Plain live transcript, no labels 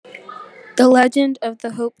The Legend of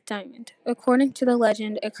the Hope Diamond. According to the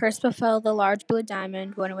legend, a curse befell the large blue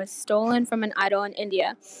diamond when it was stolen from an idol in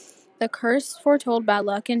India. The curse foretold bad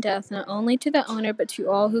luck and death not only to the owner but to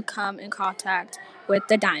all who come in contact with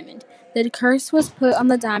the diamond. The curse was put on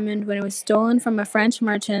the diamond when it was stolen from a French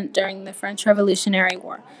merchant during the French Revolutionary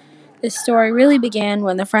War. This story really began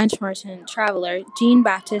when the French merchant traveler Jean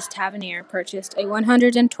Baptiste Tavernier purchased a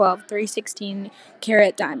 112 3/16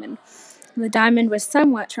 carat diamond. The diamond was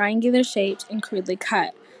somewhat triangular shaped and crudely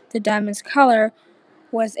cut. The diamond's color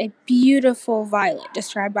was a beautiful violet,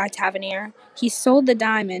 described by Tavernier. He sold the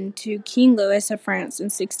diamond to King Louis of France in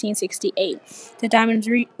 1668. The diamond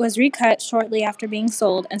was recut shortly after being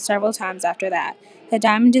sold and several times after that. The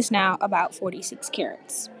diamond is now about 46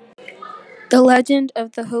 carats. The Legend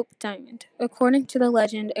of the Hope Diamond. According to the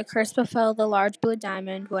legend, a curse befell the large blue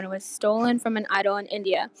diamond when it was stolen from an idol in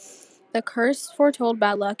India. The curse foretold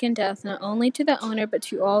bad luck and death not only to the owner but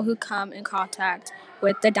to all who come in contact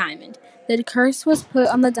with the diamond. The curse was put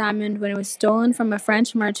on the diamond when it was stolen from a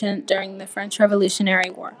French merchant during the French Revolutionary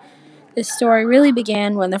War. This story really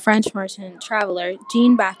began when the French merchant traveler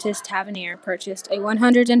Jean Baptiste Tavernier purchased a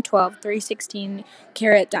 112 3/16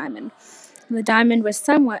 carat diamond. The diamond was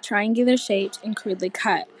somewhat triangular shaped and crudely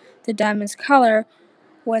cut. The diamond's color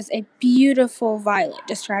was a beautiful violet,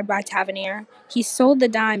 described by Tavernier. He sold the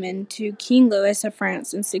diamond to King Louis of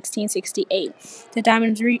France in 1668. The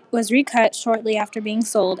diamond was recut shortly after being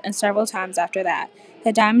sold and several times after that.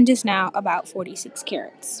 The diamond is now about 46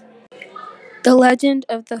 carats. The Legend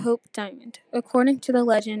of the Hope Diamond. According to the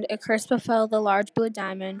legend, a curse befell the large blue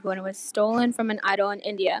diamond when it was stolen from an idol in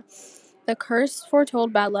India. The curse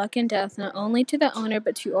foretold bad luck and death not only to the owner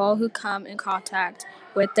but to all who come in contact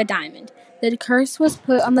with the diamond. The curse was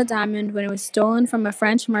put on the diamond when it was stolen from a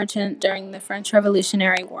French merchant during the French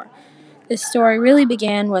Revolutionary War. This story really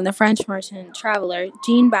began when the French merchant traveler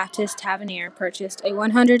Jean Baptiste Tavernier purchased a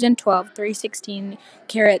 112 3/16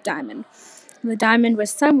 carat diamond. The diamond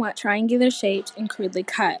was somewhat triangular shaped and crudely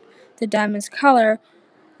cut. The diamond's color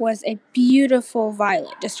was a beautiful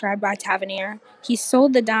violet, described by Tavernier. He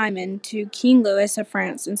sold the diamond to King Louis of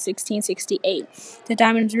France in 1668. The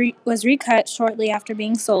diamond was recut shortly after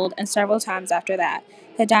being sold and several times after that.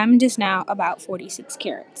 The diamond is now about 46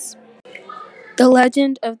 carats. The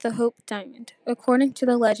Legend of the Hope Diamond. According to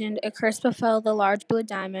the legend, a curse befell the large blue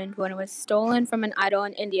diamond when it was stolen from an idol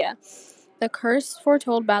in India. The curse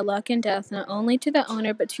foretold bad luck and death not only to the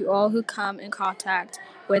owner but to all who come in contact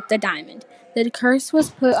with the diamond. The curse was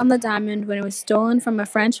put on the diamond when it was stolen from a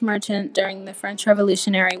French merchant during the French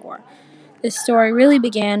Revolutionary War. This story really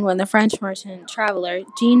began when the French merchant traveler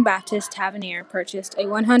Jean Baptiste Tavernier purchased a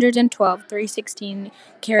 112 3/16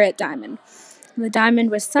 carat diamond. The diamond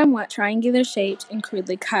was somewhat triangular shaped and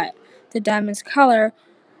crudely cut. The diamond's color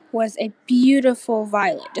was a beautiful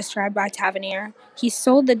violet, described by Tavernier. He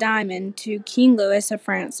sold the diamond to King Louis of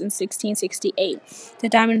France in 1668. The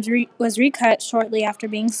diamond was recut shortly after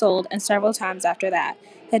being sold and several times after that.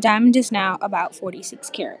 The diamond is now about 46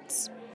 carats.